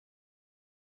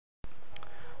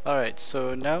Alright,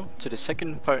 so now to the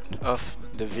second part of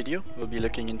the video. We'll be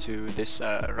looking into this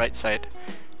right side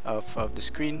of the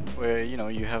screen where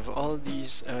you have all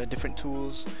these different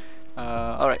tools.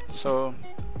 Alright, so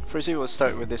firstly we'll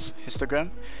start with this histogram.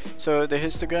 So the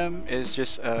histogram is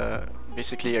just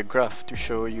basically a graph to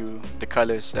show you the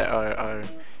colors that are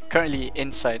currently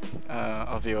inside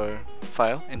of your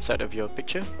file, inside of your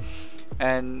picture.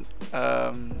 And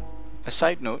a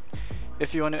side note,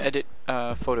 if you want to edit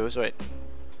photos, right,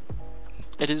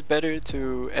 it is better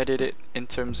to edit it in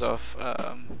terms of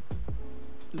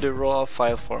the raw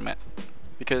file format,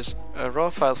 because a raw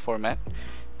file format,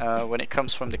 when it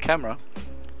comes from the camera,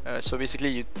 so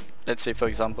basically let's say for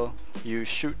example you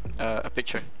shoot a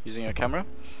picture using your camera,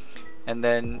 and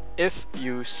then if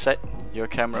you set your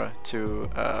camera to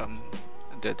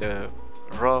the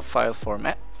raw file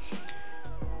format,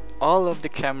 all of the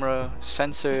camera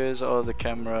sensors, all the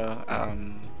camera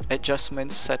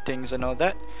adjustments, settings and all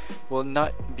that will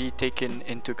not be taken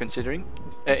into consideration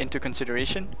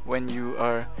when you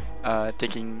are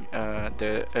taking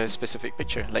the specific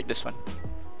picture like this one.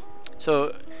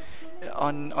 So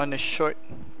on a short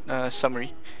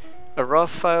summary, a raw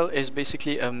file is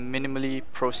basically a minimally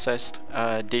processed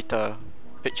data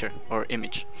picture or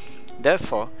image.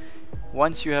 Therefore,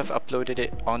 once you have uploaded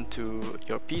it onto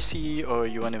your PC, or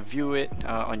you want to view it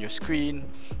on your screen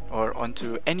or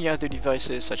onto any other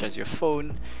devices such as your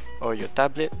phone or your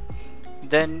tablet,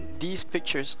 then these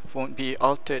pictures won't be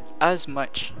altered as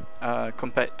much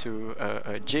compared to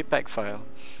a JPEG file,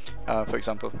 for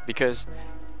example, because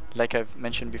like I've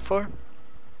mentioned before,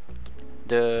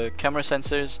 the camera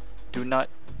sensors do not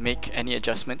make any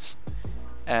adjustments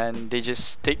and they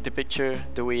just take the picture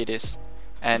the way it is.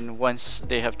 And once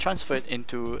they have transferred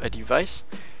into a device,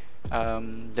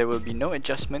 there will be no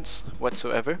adjustments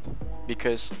whatsoever,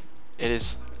 because it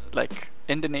is, like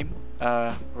in the name,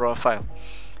 raw file.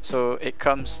 So it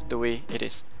comes the way it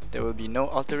is. There will be no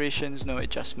alterations, no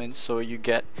adjustments, so you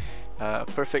get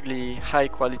perfectly high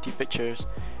quality pictures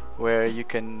where you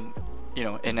can,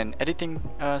 in an editing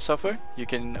software, you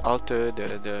can alter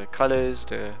the colors,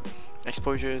 the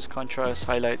exposures, contrast,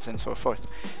 highlights and so forth.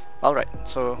 Alright,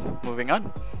 so moving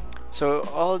on. So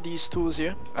all these tools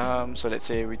here, so let's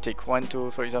say we take one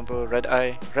tool, for example, red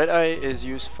eye. Red eye is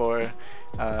used for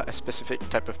a specific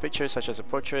type of picture, such as a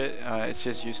portrait. It's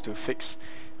just used to fix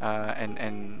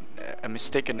and a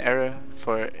mistake, an error.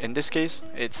 For in this case,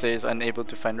 it says unable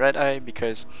to find red eye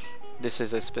because this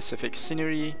is a specific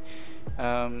scenery,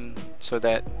 so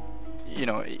that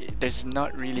there's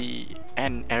not really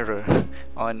an error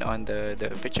on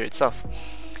the picture itself.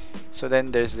 So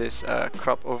then there's this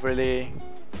crop overlay.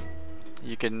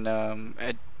 You can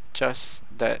adjust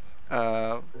that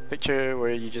picture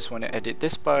where you just want to edit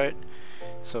this part.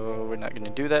 So we're not going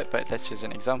to do that, but that's just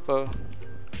an example.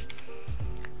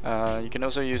 You can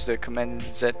also use the Command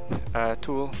Z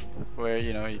tool, where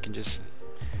you can just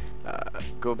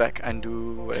go back,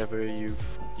 undo whatever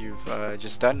you've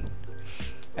just done.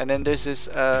 And then there's this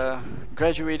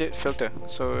graduated filter.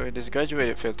 So this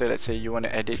graduated filter, let's say you want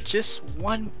to edit just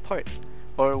one part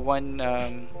or one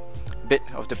bit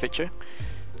of the picture.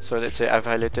 So let's say I've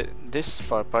highlighted this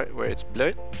far part where it's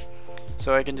blurred,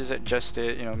 so I can just adjust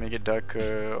it, make it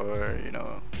darker, or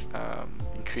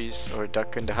increase or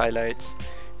darken the highlights,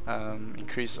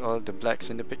 increase all the blacks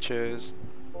in the pictures,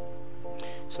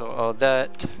 so all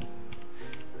that.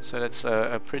 So that's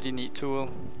a pretty neat tool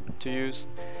to use.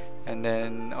 And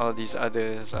then all these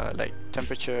others are like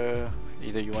temperature,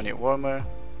 either you want it warmer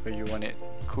or you want it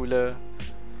cooler,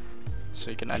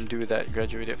 so you can undo that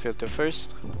graduated filter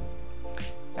first,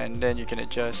 and then you can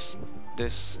adjust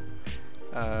this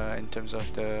in terms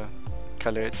of the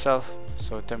color itself,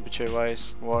 so temperature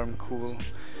wise, warm, cool.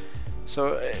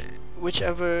 So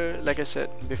whichever, like I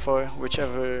said before,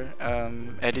 whichever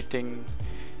editing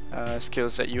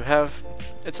skills that you have,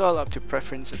 it's all up to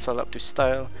preference, it's all up to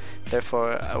style.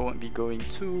 Therefore I won't be going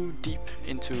too deep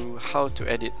into how to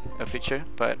edit a picture,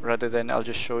 but rather than I'll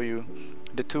just show you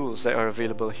the tools that are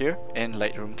available here in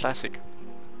Lightroom Classic.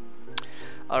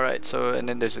 Alright, so and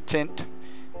then there's a tint.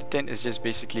 The tint is just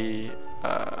basically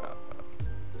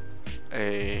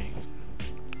a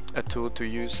tool to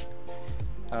use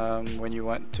when you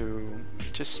want to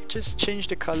just change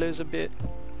the colors a bit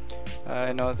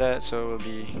and all that. So we'll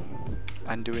be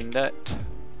undoing that,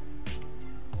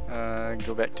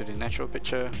 go back to the natural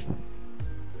picture,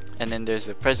 and then there's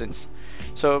the presence.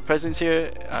 So presence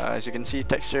here, as you can see,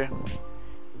 texture,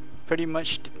 pretty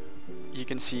much you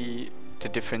can see the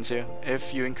difference here.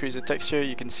 If you increase the texture,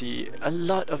 you can see a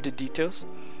lot of the details,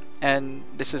 and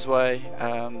this is why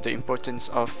the importance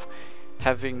of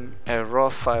having a raw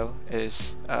file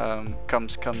is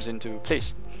comes into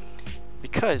place,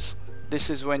 because this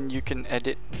is when you can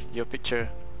edit your picture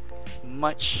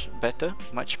much better,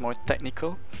 much more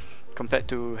technical compared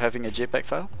to having a JPEG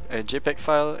file. A JPEG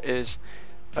file is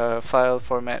a file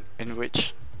format in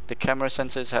which the camera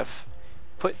sensors have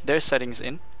put their settings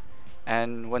in,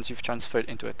 and once you've transferred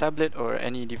into a tablet or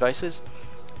any devices,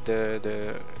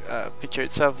 the picture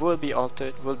itself will be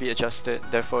altered, will be adjusted.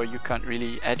 Therefore you can't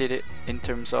really edit it in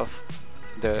terms of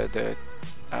the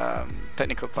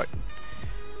technical part.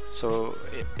 So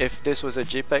if this was a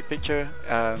JPEG picture,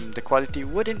 the quality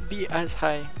wouldn't be as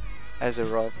high as a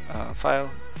raw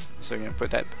file. So you're going to put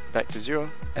that back to 0.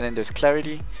 And then there's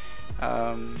clarity.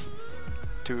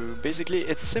 To basically,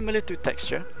 it's similar to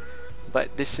texture,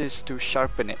 but this is to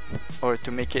sharpen it or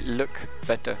to make it look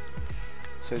better.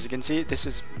 So as you can see, this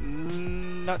is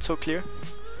not so clear.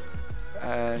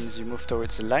 And as you move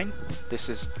towards the line, this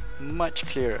is much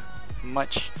clearer,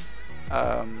 much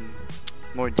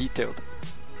more detailed.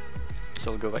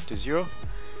 So we'll go back to 0.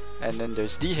 And then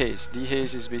there's dehaze.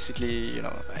 Dehaze is basically, you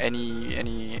know,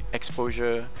 any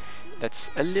exposure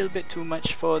that's a little bit too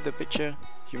much for the picture.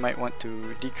 You might want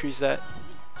to decrease that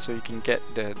so you can get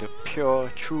the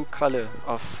pure, true color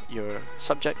of your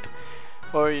subject.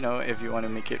 Or, you know, if you want to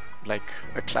make it like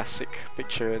a classic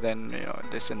picture, then, you know,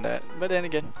 this and that. But then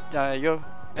again, your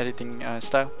editing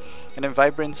style. And then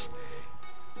vibrance,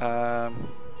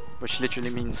 which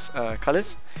literally means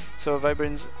colors. So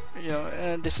vibrance, you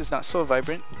know, this is not so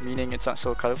vibrant, meaning it's not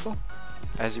so colorful.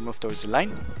 As you move towards the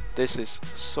line, this is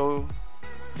so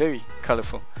very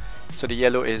colorful. So the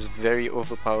yellow is very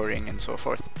overpowering and so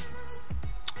forth.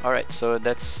 Alright, so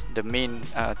that's the main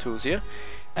tools here.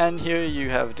 And here you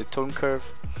have the tone curve.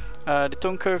 The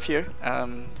tone curve here,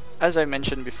 as I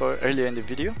mentioned before earlier in the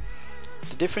video,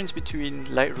 the difference between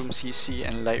Lightroom CC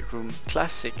and Lightroom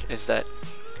Classic is that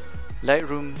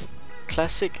Lightroom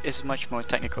Classic is much more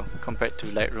technical compared to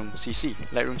Lightroom CC.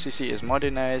 Lightroom CC is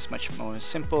modernized, much more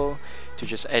simple to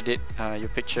just edit your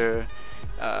picture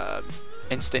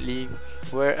instantly,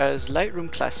 whereas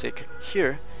Lightroom Classic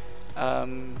here,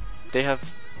 they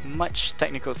have much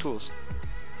technical tools.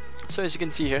 So as you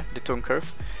can see here, the tone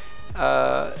curve,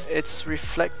 it's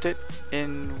reflected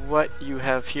in what you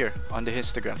have here on the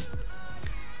histogram,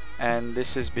 and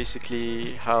this is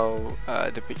basically how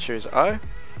the pictures are.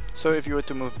 So if you were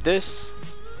to move this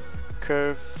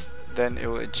curve, then it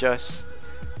will adjust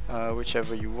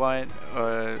whichever you want,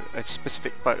 a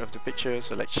specific part of the picture,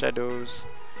 so like shadows.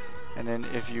 And then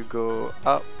if you go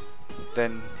up,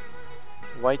 then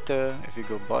whiter. If you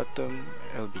go bottom,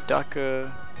 it'll be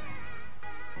darker,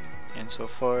 and so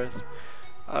forth.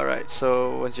 Alright,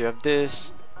 so once you have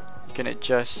this, you can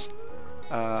adjust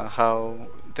how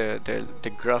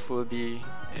the graph will be,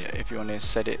 if you want to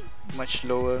set it much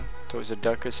lower towards the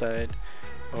darker side,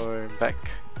 or back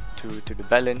to the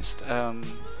balanced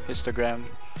histogram.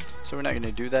 So we're not going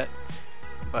to do that,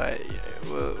 but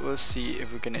we'll see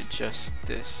if we can adjust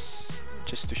this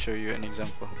just to show you an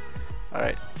example.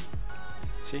 Alright,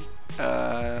 see,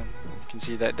 you can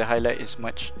see that the highlight is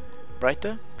much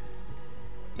brighter.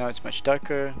 Now it's much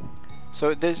darker.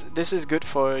 So this is good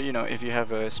for, you know, if you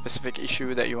have a specific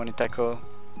issue that you want to tackle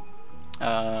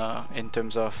in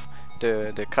terms of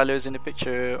the colors in the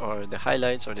picture, or the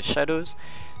highlights, or the shadows,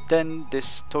 then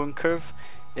this tone curve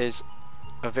is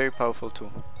a very powerful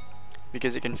tool,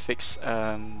 because it can fix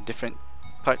different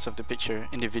parts of the picture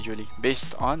individually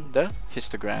based on the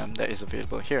histogram that is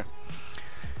available here.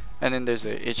 And then there's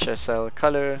a HSL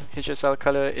color. HSL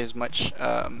color is much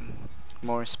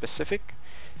more specific.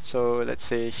 So let's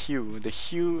say hue. The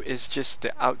hue is just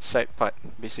the outside part,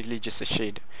 basically just a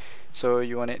shade. So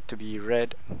you want it to be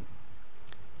red.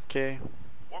 Okay,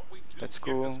 that's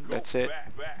cool, that's it.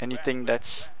 Anything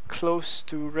that's close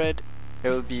to red, it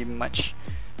will be much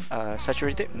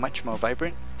saturated, much more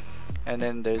vibrant. And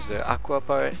then there's the aqua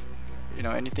part. You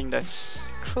know, anything that's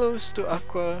close to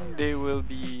aqua, they will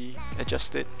be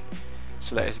adjusted.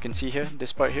 So like as you can see here,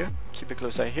 this part here, keep a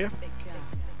close eye here.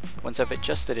 Once I've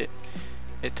adjusted it,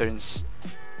 it turns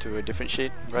to a different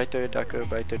shade, brighter, darker,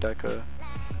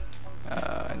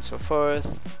 and so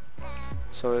forth.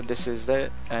 So this is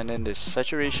that. And then this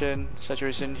saturation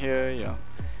here, you know,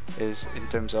 is in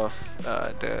terms of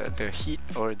the heat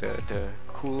or the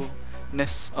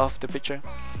coolness of the picture.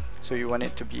 So you want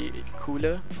it to be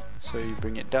cooler, so you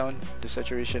bring it down, the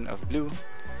saturation of blue,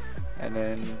 and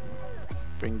then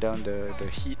bring down the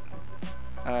heat,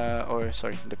 or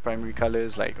sorry, the primary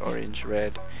colors like orange,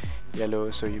 red, yellow,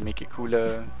 so you make it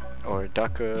cooler or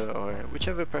darker, or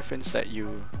whichever preference that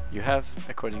you have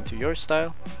according to your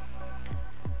style.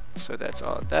 So that's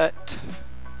all that.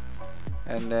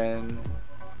 And then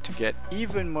to get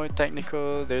even more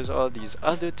technical, there's all these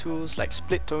other tools like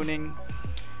split toning,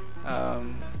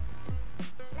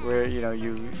 where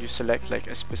you select like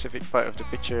a specific part of the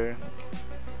picture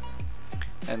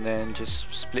and then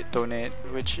just split tone it,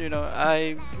 which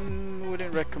I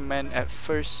wouldn't recommend at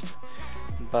first,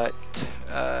 but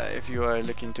if you are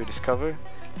looking to discover,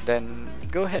 then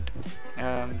go ahead.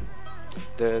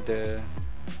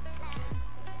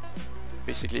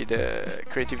 Basically the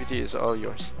creativity is all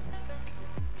yours.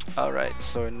 Alright,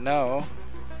 so now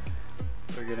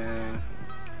we're gonna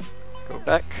go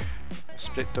back,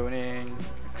 split toning,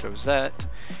 close that,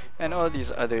 and all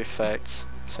these other effects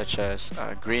such as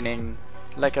greening,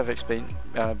 like I've explained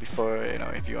before.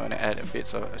 If you want to add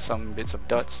some bits of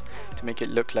dots to make it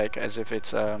look like as if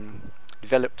it's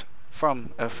developed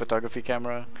from a photography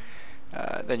camera,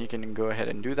 then you can go ahead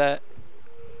and do that.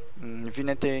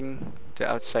 Vignetting, the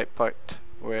outside part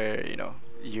where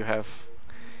you have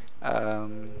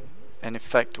an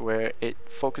effect where it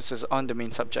focuses on the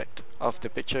main subject of the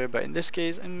picture, but in this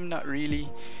case, not really.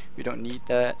 We don't need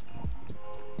that,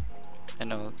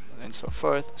 and so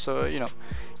forth. So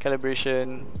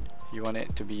calibration, you want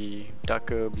it to be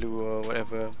darker blue or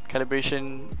whatever.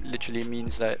 Calibration literally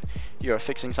means that you are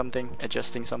fixing something,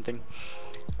 adjusting something.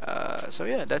 So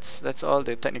yeah, that's all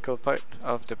the technical part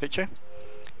of the picture.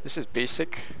 This is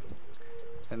basic,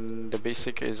 and the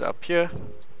basic is up here.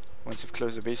 Once you've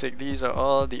closed the basic, these are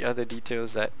all the other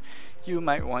details that you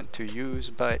might want to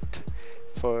use, but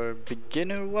for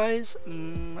beginner wise,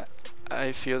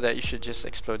 I feel that you should just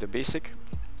explore the basic.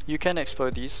 You can explore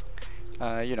these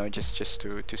just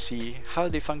to see how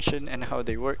they function and how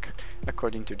they work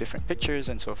according to different pictures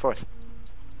and so forth.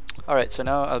 Alright, so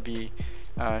now I'll be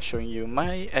showing you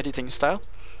my editing style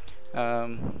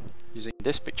using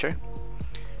this picture.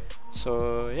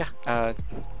 So yeah,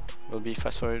 we'll be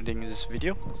fast forwarding this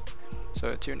video,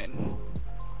 so tune in.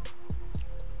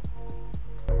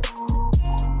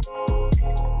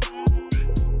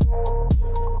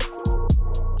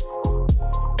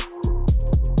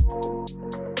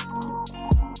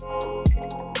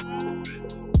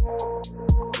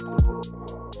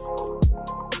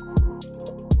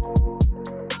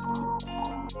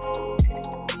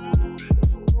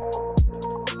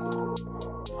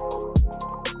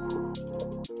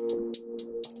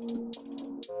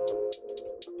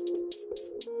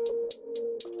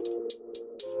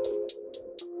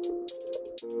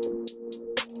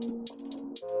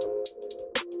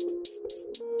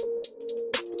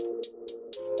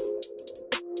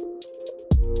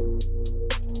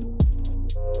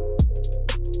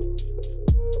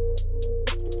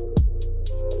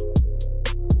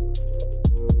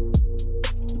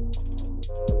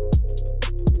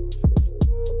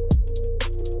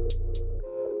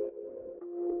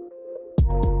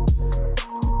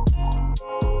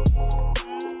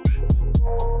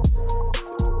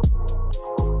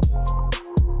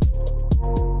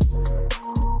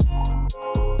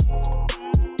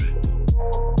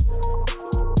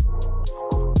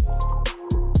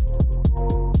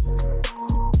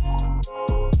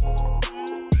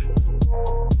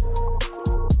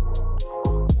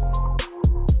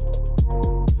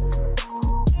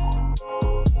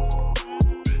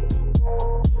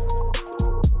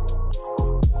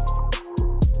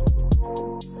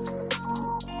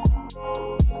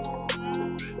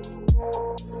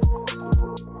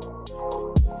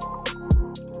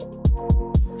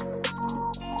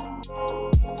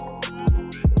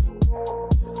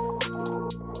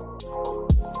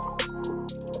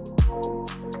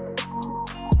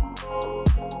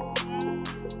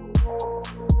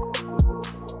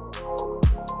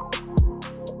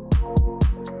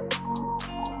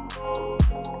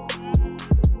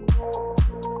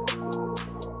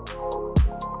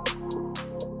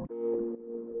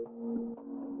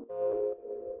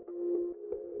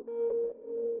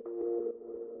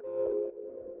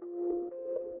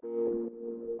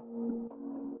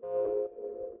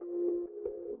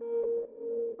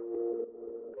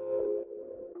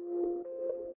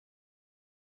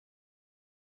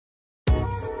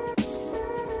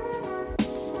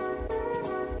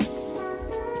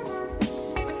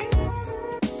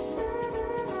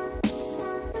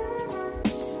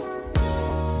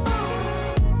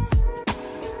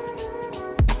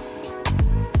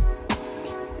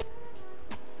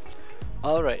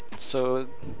 Alright, so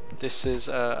this is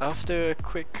after a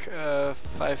quick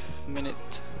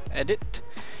 5-minute edit,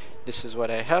 this is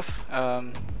what I have.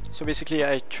 So basically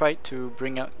I tried to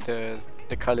bring out the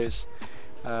colors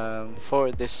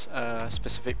for this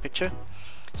specific picture.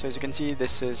 So as you can see,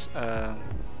 this is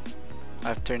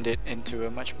I've turned it into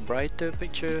a much brighter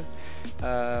picture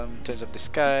in terms of the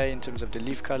sky, in terms of the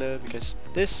leaf color, because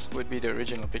this would be the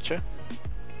original picture.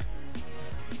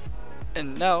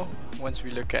 And now, once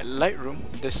we look at Lightroom,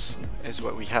 this is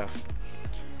what we have.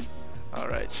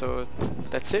 Alright, so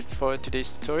that's it for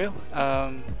today's tutorial.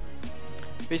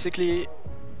 Basically,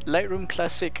 Lightroom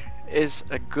Classic is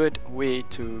a good way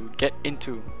to get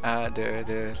into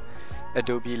the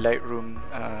Adobe Lightroom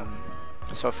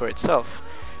software itself,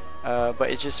 but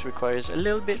it just requires a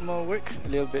little bit more work, a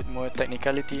little bit more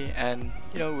technicality, and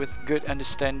with good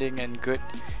understanding and good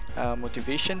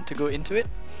motivation to go into it,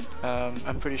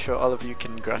 I'm pretty sure all of you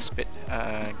can grasp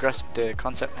the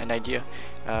concept and idea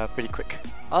pretty quick.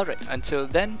 Alright, until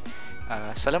then,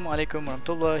 Assalamualaikum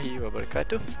warahmatullahi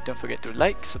wabarakatuh. Don't forget to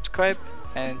like, subscribe,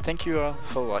 and thank you all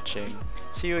for watching.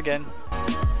 See you again.